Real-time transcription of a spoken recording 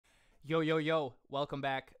Yo, yo, yo, welcome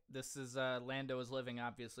back. This is Lando is Living,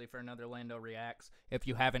 obviously, for another Lando Reacts. If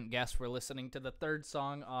you haven't guessed, we're listening to the third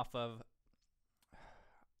song off of...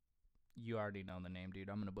 You already know the name, dude.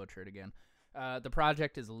 I'm going to butcher it again. The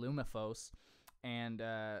project is Lumiphos, and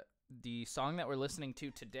the song that we're listening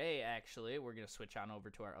to today, actually, we're going to switch on over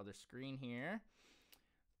to our other screen here.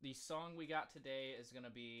 The song we got today is going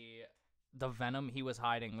to be The Venom He Was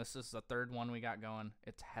Hiding. This is the third one we got going.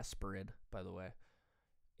 It's Hesperyd, by the way.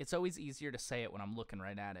 It's always easier to say it when I'm looking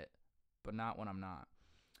right at it, but not when I'm not.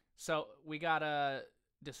 So we got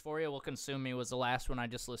Dysphoria Will Consume Me was the last one I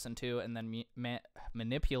just listened to, and then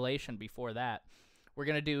Manipulation before that. We're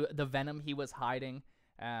going to do The Venom He Was Hiding,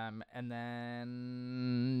 and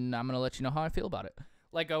then I'm going to let you know how I feel about it.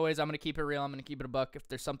 Like always, I'm going to keep it real. I'm going to keep it a buck. If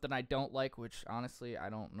there's something I don't like, which honestly I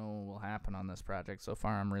don't know will happen on this project so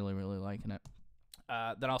far, I'm really, really liking it,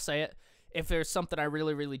 then I'll say it. If there's something I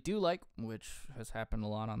really, really do like, which has happened a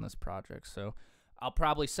lot on this project, so I'll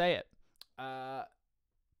probably say it.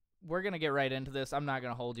 We're going to get right into this. I'm not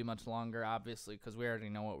going to hold you much longer, obviously, because we already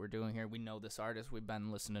know what we're doing here. We know this artist. We've been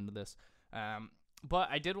listening to this. But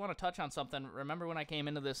I did want to touch on something. Remember when I came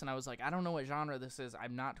into this and I was like, I don't know what genre this is.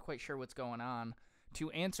 I'm not quite sure what's going on. To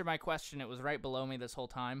answer my question, it was right below me this whole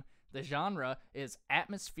time. The genre is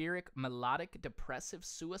atmospheric, melodic, depressive,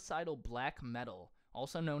 suicidal black metal,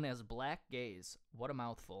 also known as black gaze. What a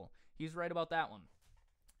mouthful. He's right about that one.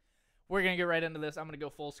 We're going to get right into this. I'm going to go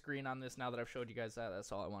full screen on this now that I've showed you guys that.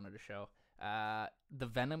 That's all I wanted to show. The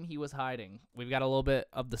Venom He Was Hiding. We've got a little bit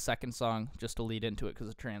of the second song just to lead into it because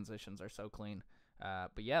the transitions are so clean.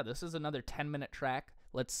 But yeah, this is another 10-minute track.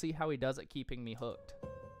 Let's see how he does at keeping me hooked.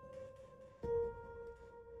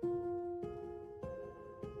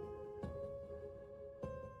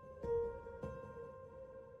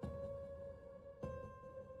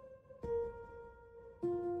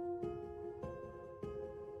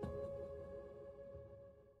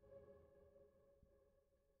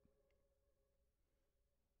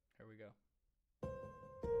 Here we go.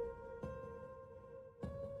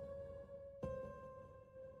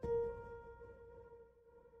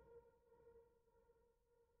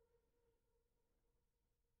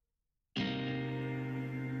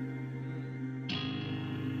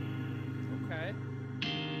 Okay.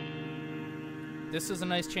 This is a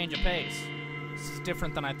nice change of pace. This is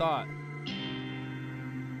different than I thought.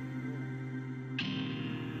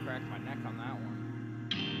 Cracked my neck on that one.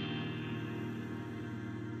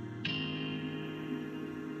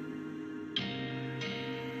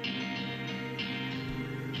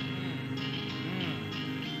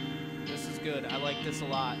 This is good. I like this a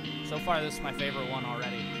lot. So far, this is my favorite one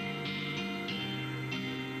already.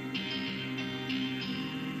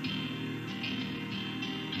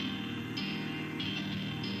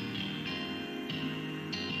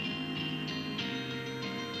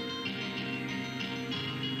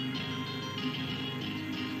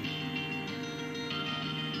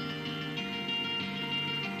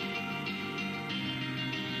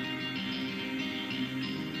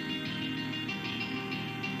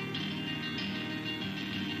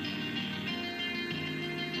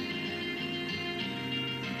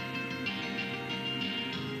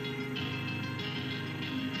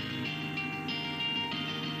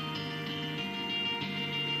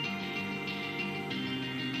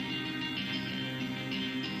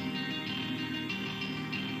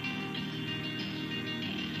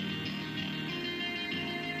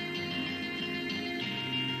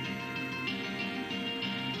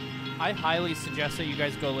 I highly suggest that you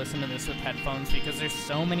guys go listen to this with headphones because there's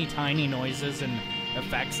so many tiny noises and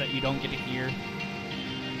effects that you don't get to hear.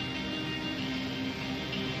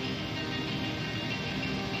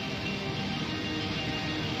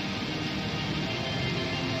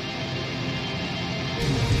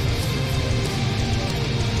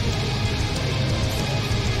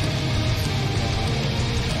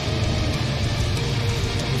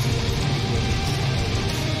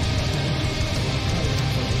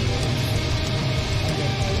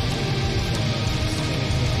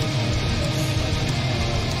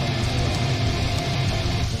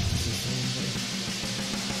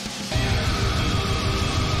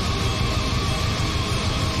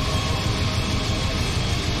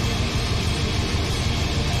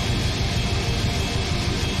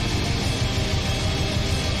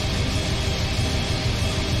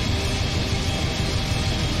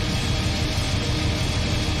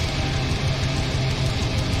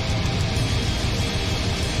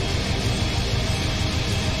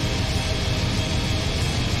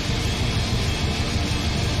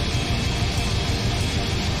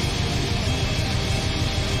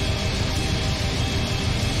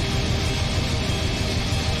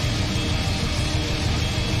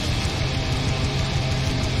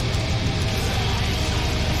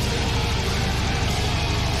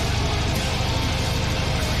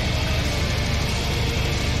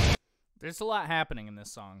 There's a lot happening in this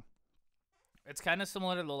song. It's kind of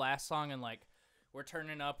similar to the last song, and like we're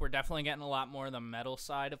turning up. We're definitely getting a lot more of the metal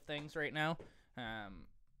side of things right now.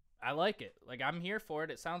 I like it. Like, I'm here for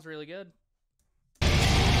it. It sounds really good.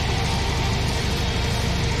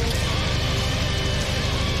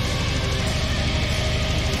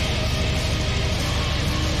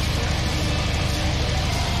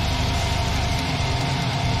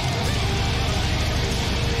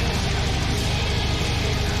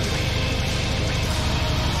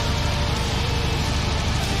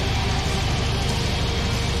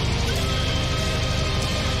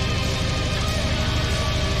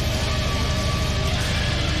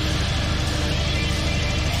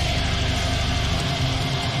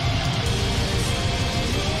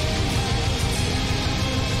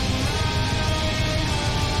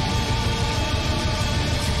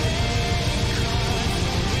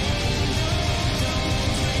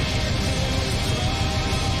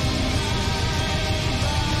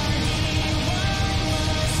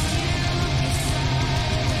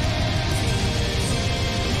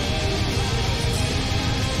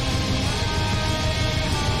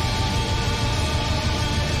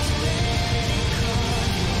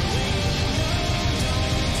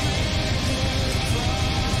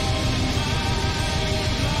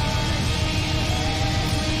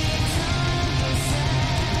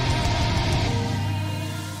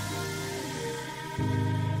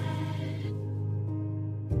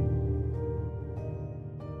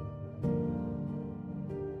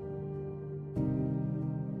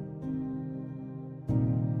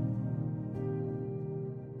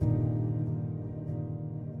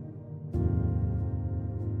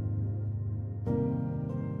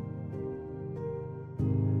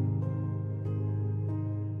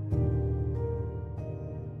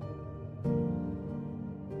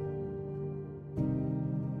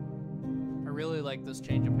 Like this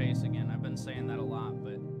change of pace again. I've been saying that a lot,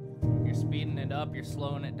 but you're speeding it up, you're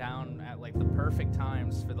slowing it down at like the perfect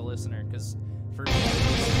times for the listener, because for me,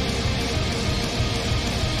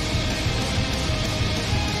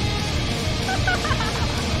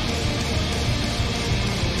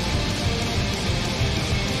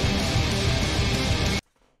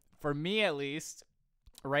 for me at least,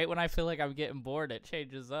 right when I feel like I'm getting bored, it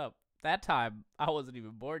changes up. That time I wasn't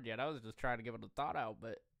even bored yet. I was just trying to give it a thought out,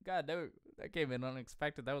 but God, that came in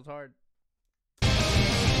unexpected. That was hard.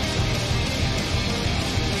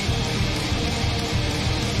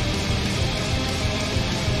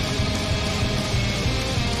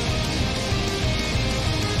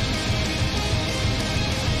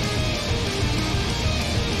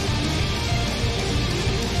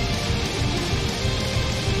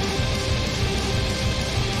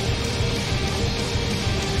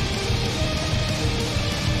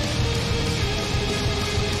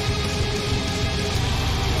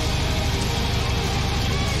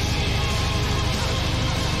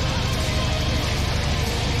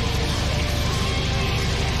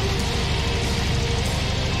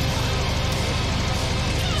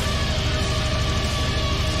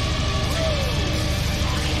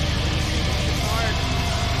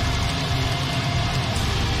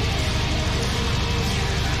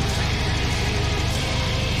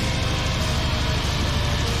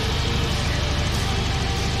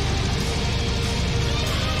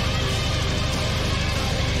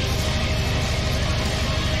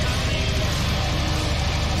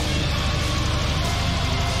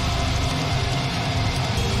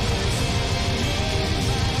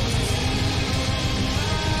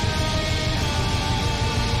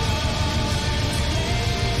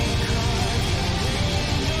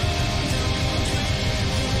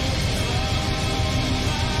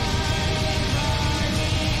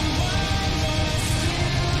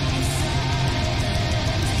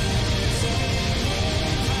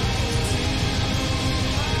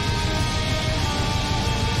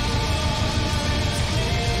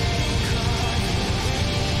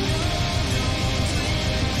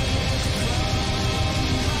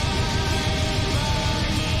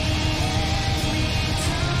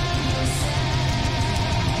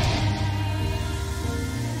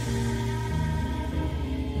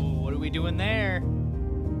 Doing there?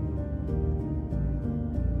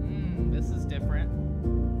 This is different.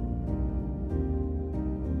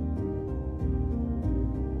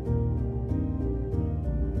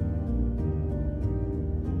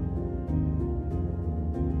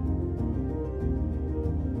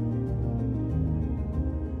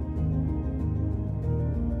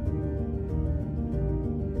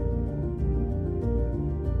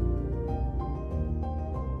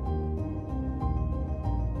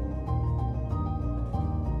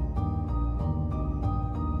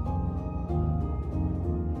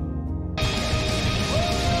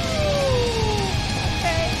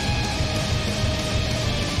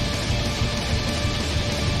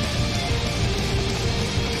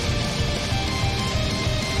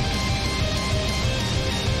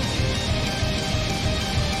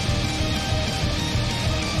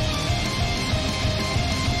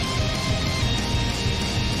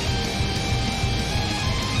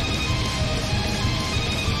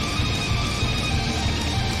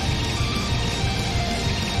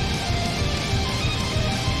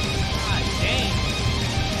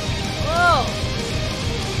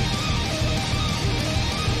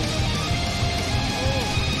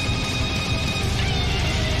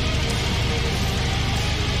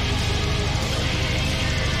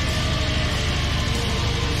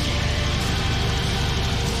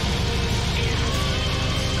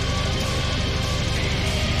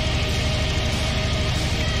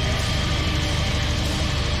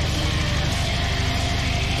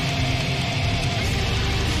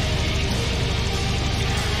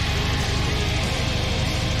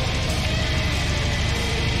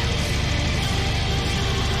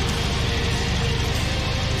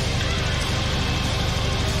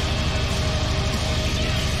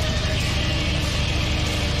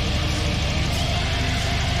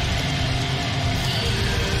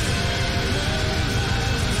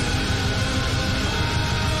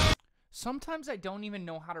 sometimes I don't even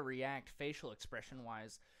know how to react facial expression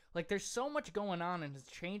wise. Like, there's so much going on and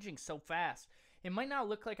it's changing so fast. It might not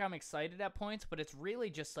look like I'm excited at points, but it's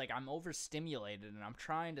really just like I'm overstimulated and I'm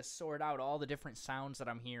trying to sort out all the different sounds that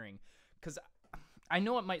I'm hearing. Because I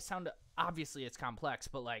know it might sound, obviously it's complex,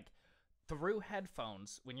 but like through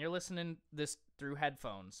headphones, when you're listening this through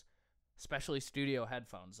headphones, especially studio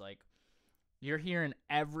headphones, like you're hearing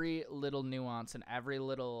every little nuance and every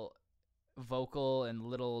little vocal and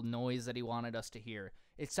little noise that he wanted us to hear.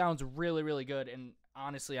 It sounds really, really good, and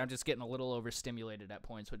honestly, I'm just getting a little overstimulated at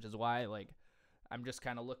points, which is why, like, I'm just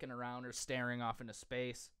kind of looking around or staring off into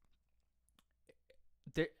space.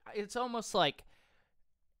 It's almost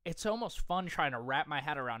fun trying to wrap my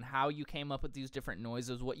head around how you came up with these different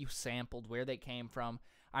noises, what you sampled, where they came from.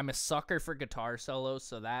 I'm a sucker for guitar solos,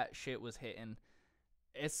 so that shit was hitting.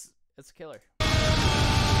 It's killer.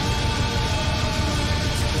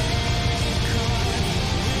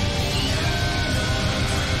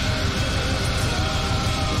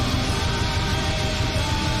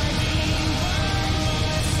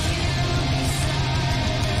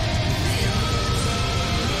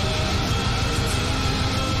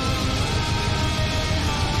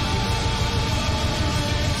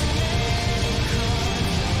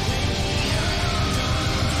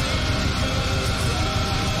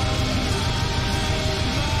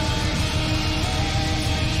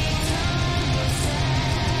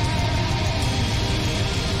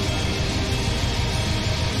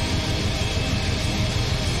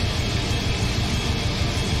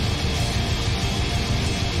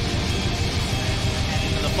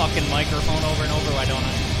 Fucking microphone over and over, why don't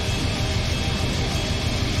I?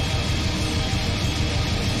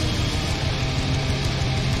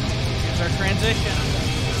 Here's our transition.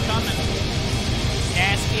 It's coming.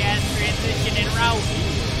 Nasty ass transition en route.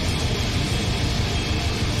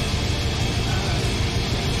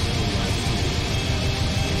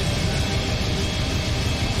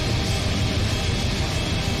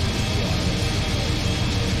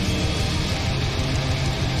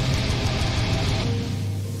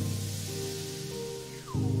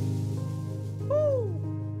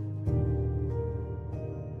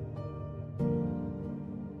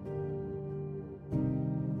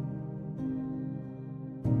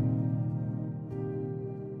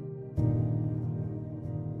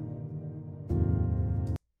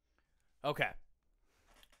 Okay.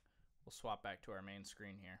 We'll swap back to our main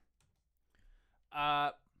screen here.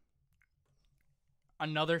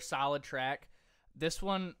 Another solid track. This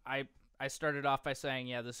one, I started off by saying,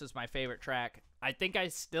 yeah, this is my favorite track. I think I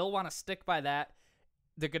still want to stick by that.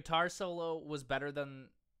 The guitar solo was better than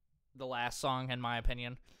the last song, in my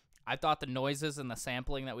opinion. I thought the noises and the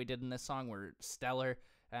sampling that we did in this song were stellar.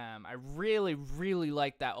 I really, really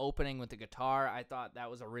liked that opening with the guitar. I thought that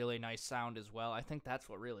was a really nice sound as well. I think that's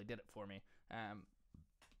what really did it for me.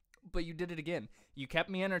 But you did it again. You kept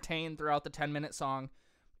me entertained throughout the 10-minute song.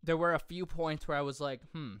 There were a few points where I was like,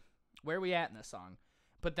 where are we at in this song?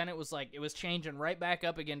 But then it was like, it was changing right back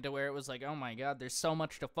up again to where it was like, oh my God, there's so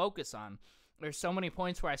much to focus on. There's so many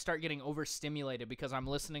points where I start getting overstimulated because I'm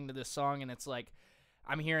listening to this song and it's like,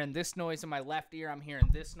 I'm hearing this noise in my left ear. I'm hearing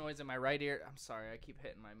this noise in my right ear. I'm sorry, I keep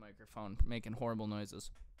hitting my microphone, making horrible noises.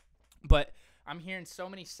 But I'm hearing so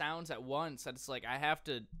many sounds at once that it's like I have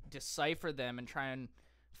to decipher them and try and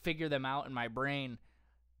figure them out in my brain.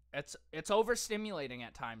 It's overstimulating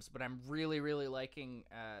at times, but I'm really, really liking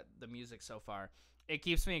the music so far. It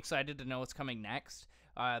keeps me excited to know what's coming next.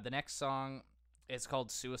 The next song is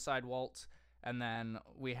called Suicide Waltz, and then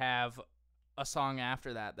we have a song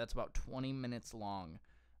after that that's about 20 minutes long.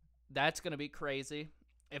 That's going to be crazy.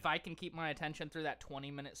 If I can keep my attention through that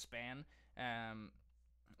 20-minute span,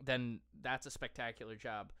 then that's a spectacular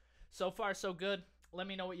job. So far, so good. Let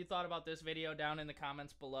me know what you thought about this video down in the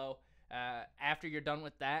comments below. After you're done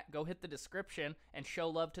with that, go hit the description and show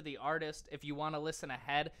love to the artist. If you want to listen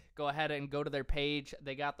ahead, go ahead and go to their page.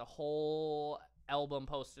 They got the whole album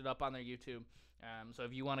posted up on their YouTube. So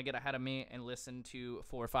if you want to get ahead of me and listen to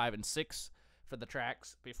 4, 5, and 6 for the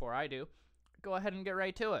tracks before I do, go ahead and get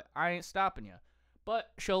right to it. I ain't stopping you.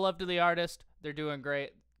 But show love to the artist. They're doing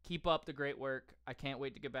great. Keep up the great work. I can't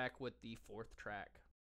wait to get back with the 4th track.